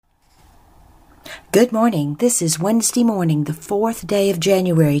Good morning. This is Wednesday morning, the 4th day of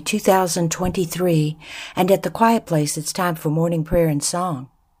January, 2023, and at the Quiet Place, it's time for morning prayer and song.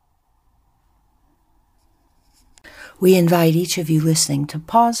 We invite each of you listening to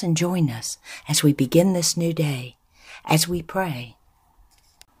pause and join us as we begin this new day, as we pray.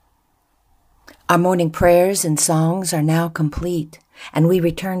 Our morning prayers and songs are now complete, and we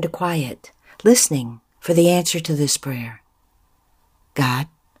return to quiet, listening for the answer to this prayer. God,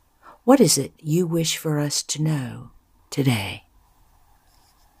 what is it you wish for us to know today?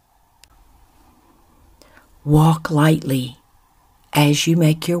 Walk lightly as you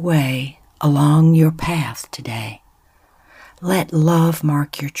make your way along your path today. Let love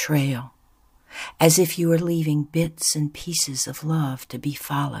mark your trail, as if you are leaving bits and pieces of love to be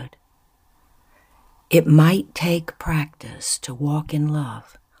followed. It might take practice to walk in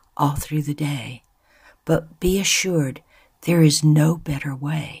love all through the day, but be assured there is no better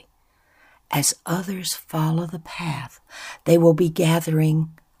way. As others follow the path, they will be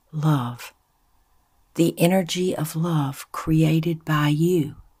gathering love, the energy of love created by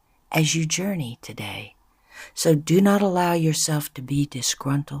you as you journey today. So do not allow yourself to be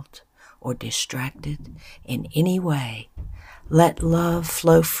disgruntled or distracted in any way. Let love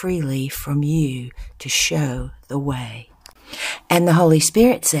flow freely from you to show the way. And the Holy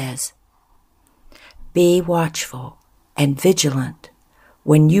Spirit says, be watchful and vigilant.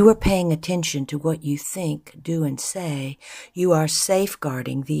 When you are paying attention to what you think, do, and say, you are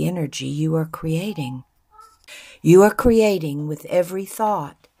safeguarding the energy you are creating. You are creating with every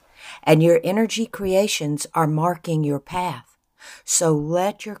thought, and your energy creations are marking your path. So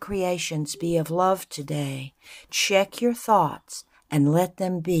let your creations be of love today. Check your thoughts and let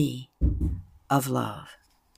them be of love.